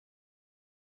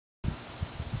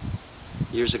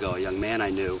Years ago, a young man I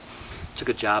knew took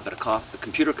a job at a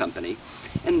computer company,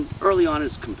 and early on in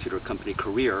his computer company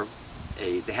career,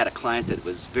 they had a client that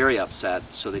was very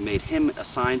upset, so they made him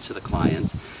assigned to the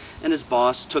client, and his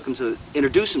boss took him to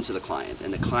introduce him to the client,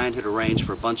 and the client had arranged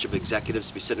for a bunch of executives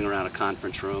to be sitting around a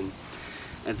conference room,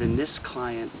 and then this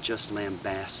client just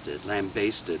lambasted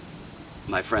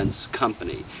my friend's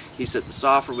company. He said the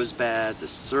software was bad, the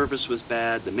service was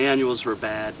bad, the manuals were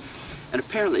bad, and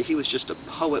apparently he was just a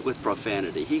poet with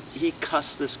profanity. He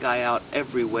cussed this guy out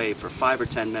every way for 5 or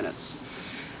 10 minutes.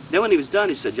 Then when he was done,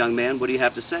 he said, "Young man, what do you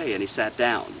have to say?" And he sat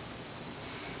down.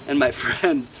 And my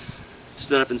friend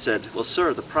stood up and said, "Well,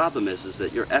 sir, the problem is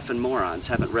that your effing morons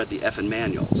haven't read the effing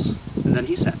manuals." And then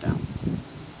he sat down.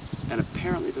 And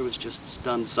apparently there was just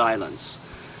stunned silence.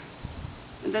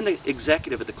 And then the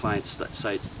executive at the client's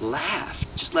site laughed,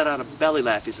 just let out a belly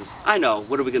laugh. He says, "I know,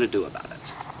 what are we going to do about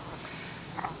it?"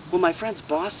 Well, my friend's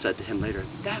boss said to him later,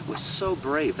 "That was so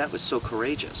brave, that was so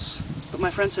courageous." But my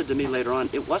friend said to me later on,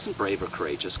 it wasn't brave or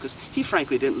courageous, because he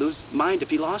frankly didn't lose mind if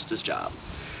he lost his job.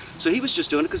 So he was just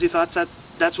doing it because he thought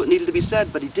that's what needed to be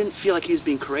said, but he didn't feel like he was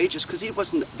being courageous because he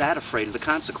wasn't that afraid of the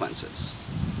consequences.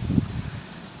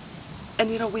 And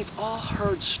you know, we've all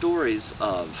heard stories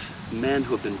of men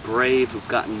who have been brave, who've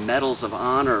gotten medals of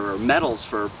honor or medals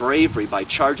for bravery by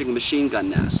charging a machine gun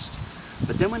nest.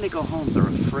 But then when they go home, they're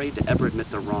afraid to ever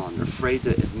admit they're wrong. They're afraid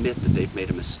to admit that they've made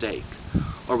a mistake.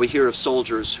 Or we hear of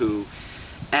soldiers who,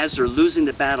 as they're losing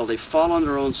the battle, they fall on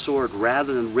their own sword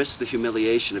rather than risk the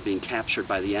humiliation of being captured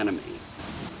by the enemy.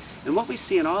 And what we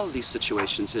see in all of these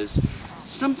situations is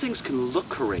some things can look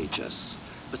courageous,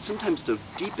 but sometimes the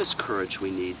deepest courage we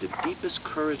need, the deepest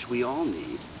courage we all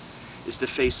need, is to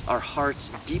face our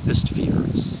heart's deepest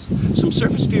fears. Some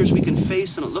surface fears we can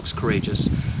face and it looks courageous,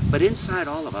 but inside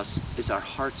all of us is our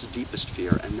heart's deepest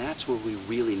fear, and that's where we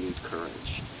really need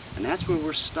courage. And that's where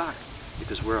we're stuck,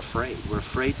 because we're afraid. We're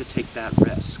afraid to take that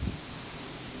risk.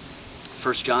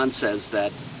 1 John says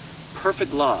that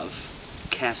perfect love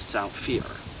casts out fear.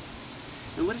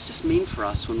 And what does this mean for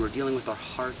us when we're dealing with our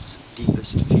heart's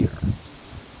deepest fear?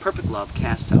 Perfect love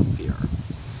casts out fear.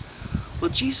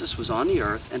 Well, Jesus was on the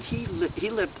earth, and he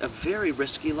lived a very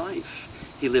risky life.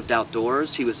 He lived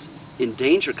outdoors. He was in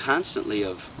danger constantly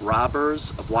of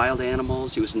robbers, of wild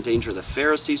animals. He was in danger of the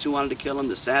Pharisees who wanted to kill him,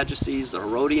 the Sadducees, the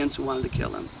Herodians who wanted to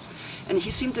kill him. And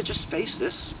he seemed to just face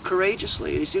this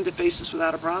courageously, and he seemed to face this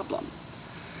without a problem.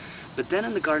 But then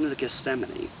in the Garden of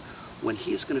Gethsemane, when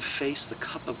he is going to face the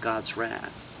cup of God's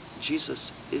wrath,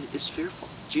 Jesus is fearful.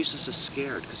 Jesus is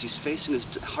scared because he's facing his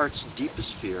heart's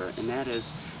deepest fear, and that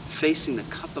is facing the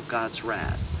cup of God's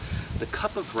wrath. The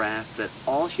cup of wrath that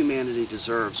all humanity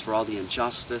deserves for all the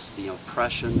injustice, the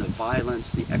oppression, the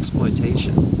violence, the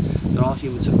exploitation that all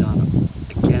humans have done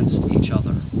against each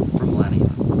other for millennia.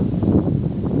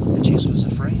 And Jesus was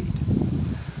afraid.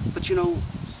 But you know,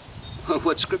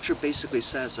 what Scripture basically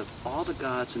says of all the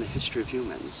gods in the history of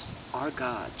humans, our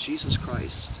God, Jesus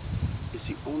Christ, is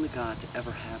the only God to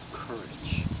ever have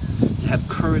courage. To have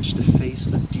courage to face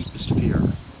the deepest fear.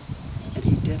 And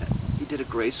he did it. He did it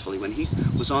gracefully. When he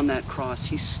was on that cross,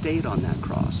 he stayed on that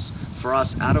cross for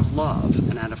us out of love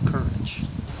and out of courage.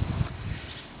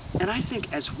 And I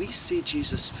think as we see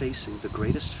Jesus facing the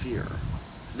greatest fear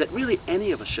that really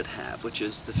any of us should have, which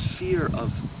is the fear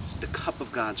of the cup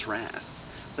of God's wrath,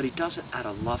 but he does it out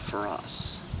of love for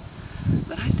us,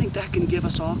 then I think that can give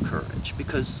us all courage,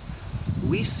 because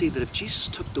we see that if Jesus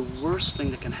took the worst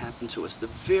thing that can happen to us, the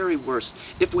very worst,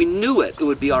 if we knew it, it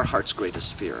would be our heart's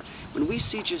greatest fear. When we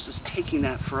see Jesus taking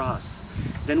that for us,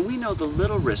 then we know the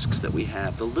little risks that we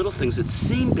have, the little things that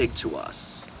seem big to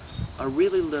us, are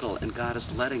really little, and God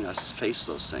is letting us face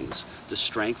those things to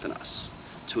strengthen us,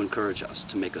 to encourage us,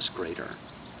 to make us greater.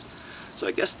 So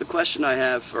I guess the question I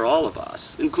have for all of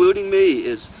us, including me,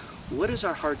 is what is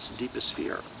our heart's deepest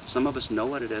fear? Some of us know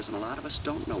what it is, and a lot of us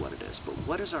don't know what it is, but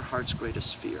what is our heart's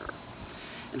greatest fear?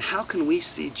 And how can we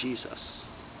see Jesus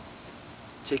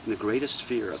taking the greatest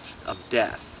fear of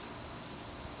death,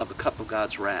 of the cup of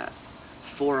God's wrath,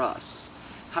 for us?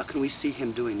 How can we see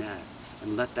him doing that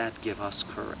and let that give us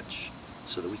courage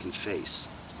so that we can face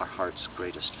our heart's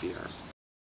greatest fear?